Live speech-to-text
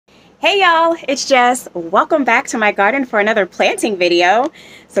Hey y'all, it's Jess. Welcome back to my garden for another planting video.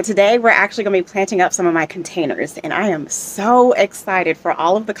 So today we're actually going to be planting up some of my containers and I am so excited for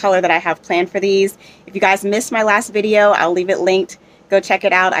all of the color that I have planned for these. If you guys missed my last video, I'll leave it linked. Go check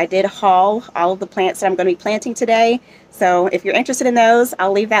it out. I did haul all of the plants that I'm going to be planting today. So if you're interested in those,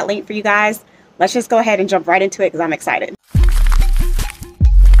 I'll leave that link for you guys. Let's just go ahead and jump right into it because I'm excited.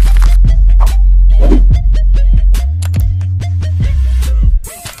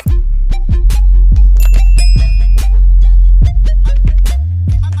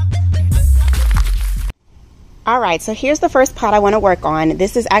 Alright, so here's the first pot I want to work on.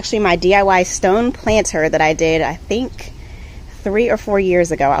 This is actually my DIY stone planter that I did, I think, 3 or 4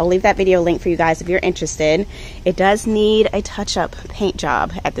 years ago. I'll leave that video link for you guys if you're interested. It does need a touch-up paint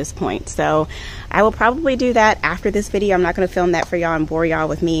job at this point, so I will probably do that after this video. I'm not going to film that for y'all and bore y'all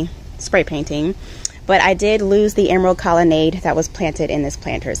with me spray painting. But I did lose the emerald colonnade that was planted in this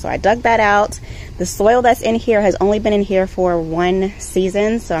planter, so I dug that out. The soil that's in here has only been in here for 1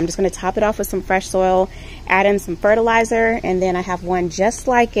 season, so I'm just going to top it off with some fresh soil, add in some fertilizer, and then I have one just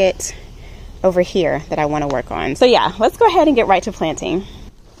like it over here that I want to work on. So yeah, let's go ahead and get right to planting.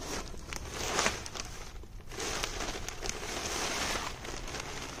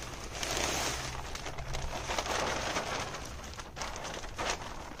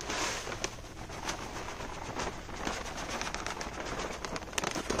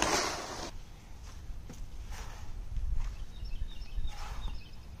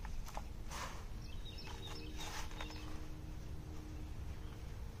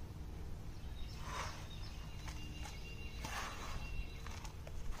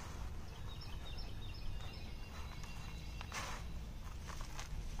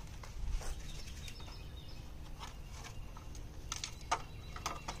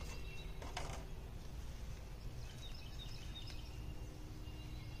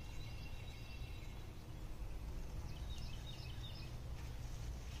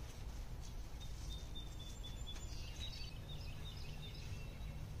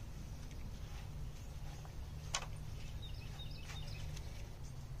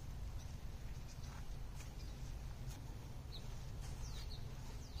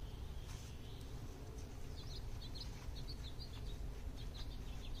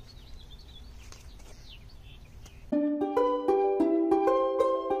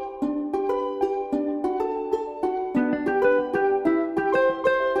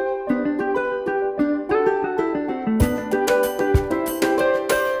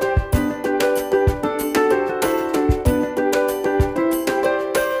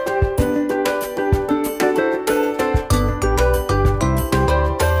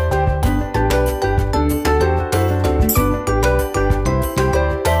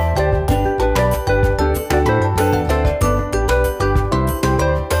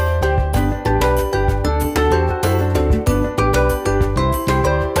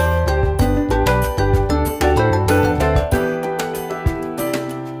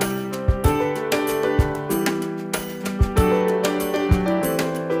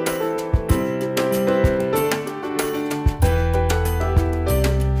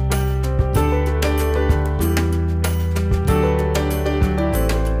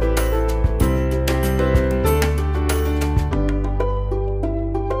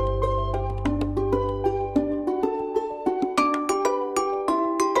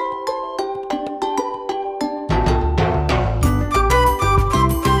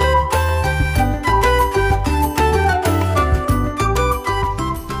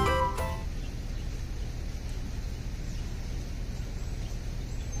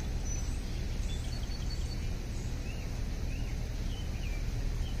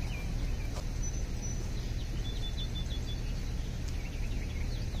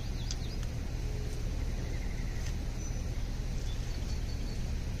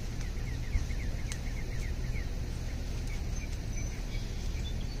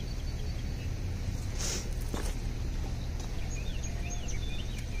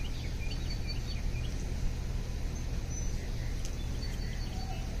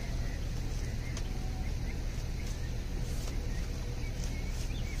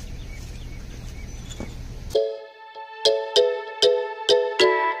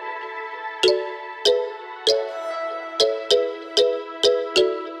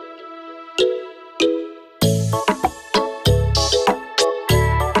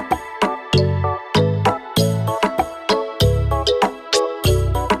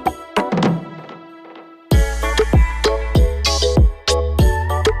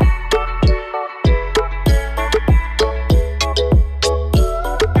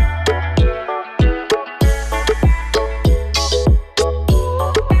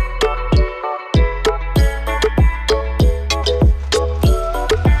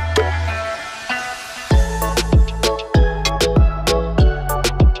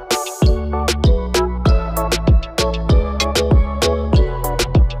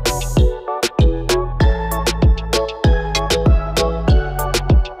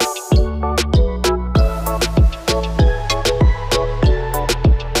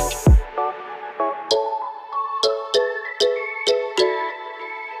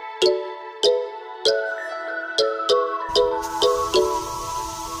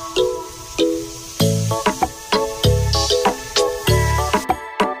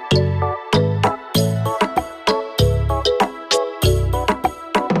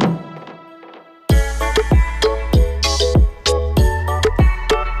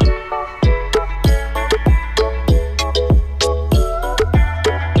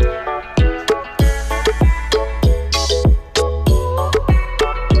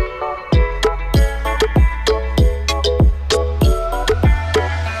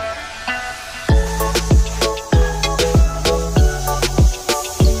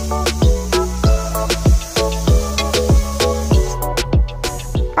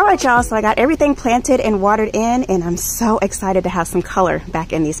 right, y'all, so I got everything planted and watered in, and I'm so excited to have some color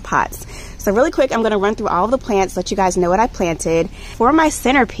back in these pots. So really quick, I'm gonna run through all of the plants, let you guys know what I planted. For my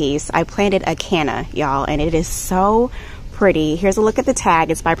centerpiece, I planted a canna, y'all, and it is so pretty. Here's a look at the tag.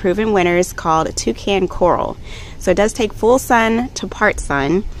 It's by Proven Winners, called Toucan Coral. So it does take full sun to part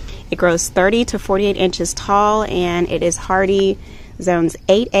sun. It grows 30 to 48 inches tall, and it is hardy zones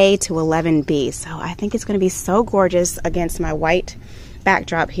 8A to 11B. So I think it's gonna be so gorgeous against my white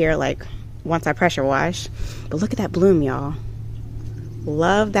backdrop here, like once I pressure wash. But look at that bloom, y'all.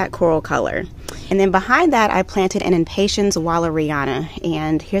 Love that coral color. And then behind that, I planted an Impatiens Walleriana.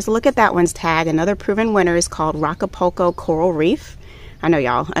 And here's a look at that one's tag. Another Proven Winner is called Rockapolco Coral Reef. I know,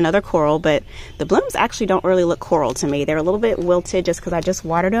 y'all, another coral, but the blooms actually don't really look coral to me. They're a little bit wilted just because I just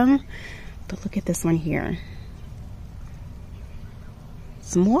watered them. But look at this one here.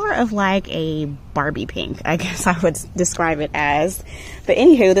 It's more of like a Barbie pink, I guess I would describe it as. But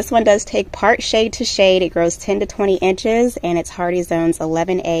anywho, this one does take part shade to shade. It grows 10 to 20 inches, and it's hardy zones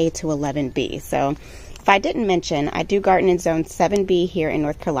 11A to 11B. So if I didn't mention, I do garden in zone 7B here in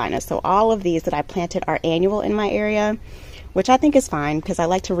North Carolina. So all of these that I planted are annual in my area, which I think is fine because I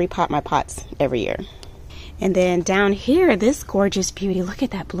like to repot my pots every year. And then down here, this gorgeous beauty, look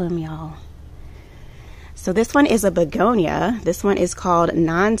at that bloom, y'all. So this one is a begonia. This one is called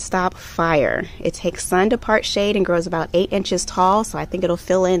Nonstop Fire. It takes sun to part shade and grows about 8 inches tall, so I think it'll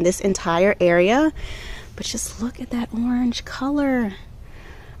fill in this entire area. But just look at that orange color.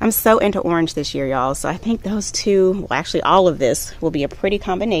 I'm so into orange this year, y'all, so I think those two, well, actually all of this will be a pretty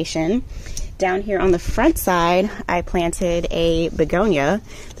combination. Down here on the front side, I planted a begonia.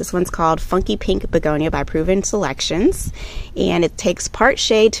 This one's called Funky Pink Begonia by Proven Selections. And it takes part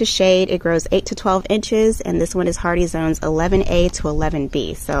shade to shade. It grows 8 to 12 inches. And this one is hardy zones 11A to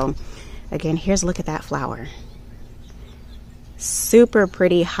 11B. So again, here's a look at that flower. Super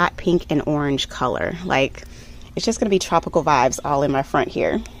pretty hot pink and orange color. Like, it's just gonna be tropical vibes all in my front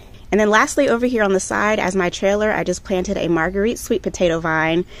here. And then lastly, over here on the side, as my trailer, I just planted a Marguerite sweet potato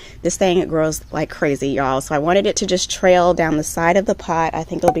vine. This thing grows like crazy, y'all. So I wanted it to just trail down the side of the pot. I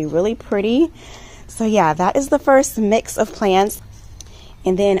think it'll be really pretty. So yeah, that is the first mix of plants.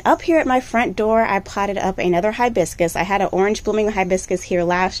 And then up here at my front door, I potted up another hibiscus. I had an orange blooming hibiscus here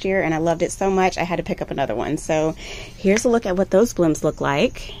last year, and I loved it so much, I had to pick up another one. So here's a look at what those blooms look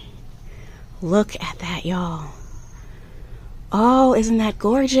like. Look at that, y'all. Oh, isn't that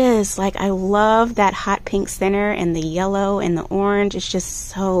gorgeous? Like, I love that hot pink center and the yellow and the orange. It's just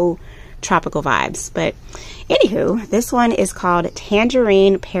so tropical vibes. But anywho, this one is called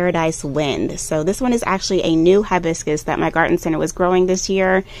Tangerine Paradise Wind. So this one is actually a new hibiscus that my garden center was growing this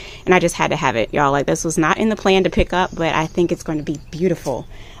year, and I just had to have it, y'all. Like, this was not in the plan to pick up, but I think it's going to be beautiful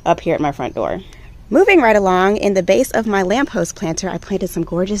up here at my front door. Moving right along, in the base of my lamppost planter, I planted some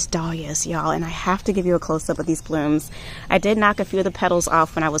gorgeous dahlias, y'all, and I have to give you a close-up of these blooms. I did knock a few of the petals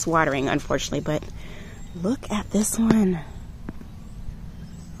off when I was watering, unfortunately, but look at this one.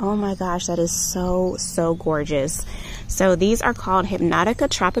 Oh my gosh, that is so, so gorgeous. So these are called Hypnotica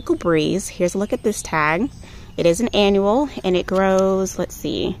Tropical Breeze. Here's a look at this tag. It is an annual, and it grows, let's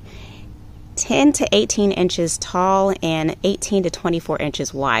see, 10 to 18 inches tall and 18 to 24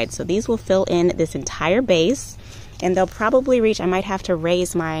 inches wide. So these will fill in this entire base, and they'll probably reach, I might have to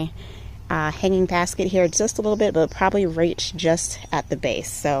raise my hanging basket here just a little bit, but probably reach just at the base.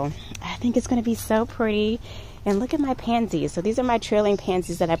 So I think it's going to be so pretty. And look at my pansies. So these are my trailing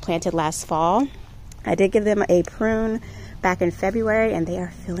pansies that I planted last fall. I did give them a prune back in February, and they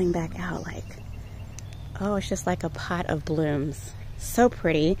are filling back out like, oh, it's just like a pot of blooms. So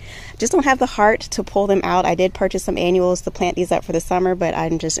pretty. Just don't have the heart to pull them out. I did purchase some annuals to plant these up for the summer, but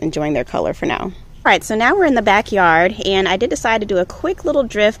I'm just enjoying their color for now. All right, so now we're in the backyard, and I did decide to do a quick little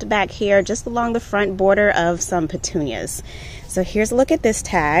drift back here just along the front border of some petunias. So here's a look at this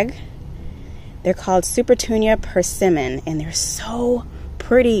tag. They're called Supertunia Persimmon, and they're so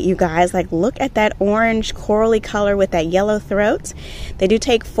pretty, you guys. Like, look at that orange corally color with that yellow throat. They do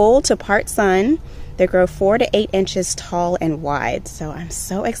take full to part sun. They grow 4 to 8 inches tall and wide. So I'm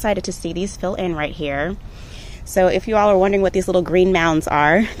so excited to see these fill in right here. So if you all are wondering what these little green mounds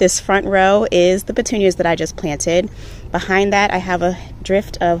are, this front row is the petunias that I just planted. Behind that, I have a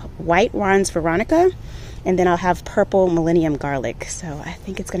drift of white Juan's Veronica, and then I'll have purple Millennium Garlic. So I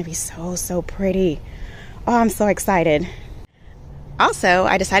think it's going to be so, so pretty. Oh, I'm so excited. Also,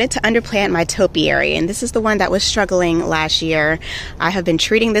 I decided to underplant my topiary, and this is the one that was struggling last year. I have been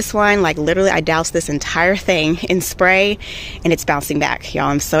treating this one, like literally I doused this entire thing in spray, and it's bouncing back, y'all.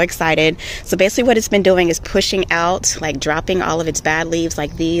 I'm so excited. So basically what it's been doing is pushing out, like dropping all of its bad leaves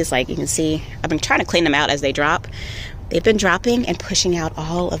like these. Like you can see, I've been trying to clean them out as they drop, they've been dropping and pushing out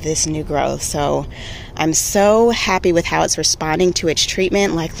all of this new growth. So I'm so happy with how it's responding to its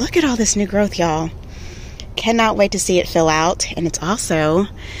treatment. Like, look at all this new growth, y'all. Cannot wait to see it fill out. And it's also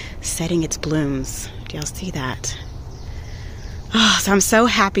setting its blooms. Do y'all see that? Oh, so I'm so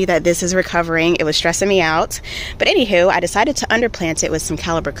happy that this is recovering. It was stressing me out. But anywho, I decided to underplant it with some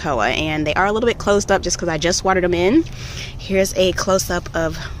Calibrachoa, and they are a little bit closed up just because I just watered them in. Here's a close-up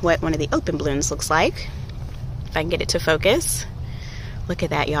of what one of the open blooms looks like. If I can get it to focus. Look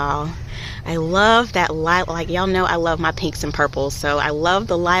at that, y'all. I love that lilac. Like, y'all know I love my pinks and purples, so I love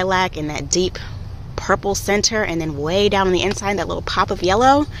the lilac and that deep purple center, and then way down on the inside, that little pop of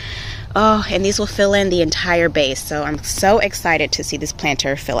yellow. Oh, and these will fill in the entire base. So I'm so excited to see this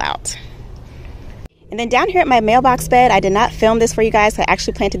planter fill out. And then down here at my mailbox bed, I did not film this for you guys. I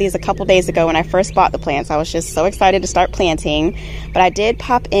actually planted these a couple days ago when I first bought the plants. I was just so excited to start planting. But I did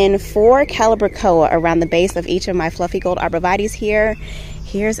pop in 4 Calibrachoa around the base of each of my fluffy gold arborvitaes here.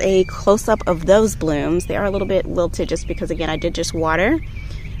 Here's a close-up of those blooms. They are a little bit wilted just because, again, I did just water.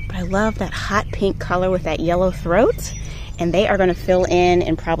 But I love that hot pink color with that yellow throat. And they are going to fill in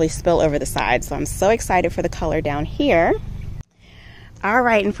and probably spill over the sides. So I'm so excited for the color down here. All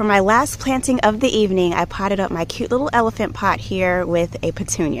right, and for my last planting of the evening, I potted up my cute little elephant pot here with a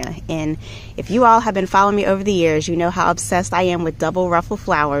petunia. And if you all have been following me over the years, you know how obsessed I am with double ruffle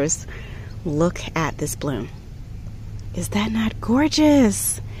flowers. Look at this bloom. Is that not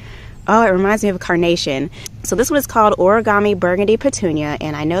gorgeous? Oh, it reminds me of a carnation. So this one is called Origami Burgundy Petunia,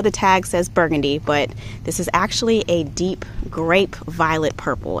 and I know the tag says burgundy, but this is actually a deep grape violet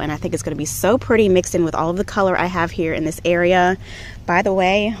purple, and I think it's going to be so pretty mixed in with all of the color I have here in this area. By the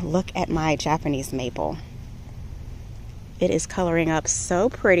way, look at my Japanese maple. It is coloring up so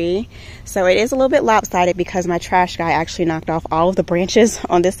pretty. So it is a little bit lopsided because my trash guy actually knocked off all of the branches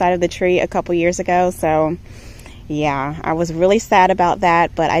on this side of the tree a couple years ago. So yeah, I was really sad about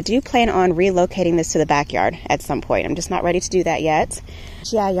that, but I do plan on relocating this to the backyard at some point. I'm just not ready to do that yet.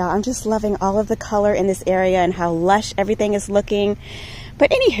 Yeah, y'all, I'm just loving all of the color in this area and how lush everything is looking.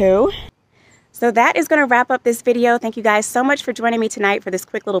 But anywho, so that is going to wrap up this video. Thank you guys so much for joining me tonight for this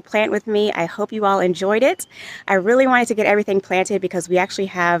quick little plant with me. I hope you all enjoyed it. I really wanted to get everything planted because we actually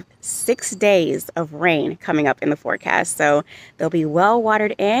have 6 days of rain coming up in the forecast. So they'll be well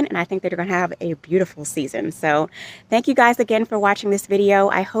watered in, and I think they're going to have a beautiful season. So thank you guys again for watching this video.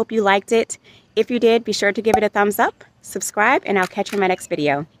 I hope you liked it. If you did, be sure to give it a thumbs up, subscribe, and I'll catch you in my next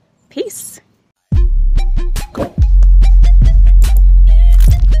video. Peace.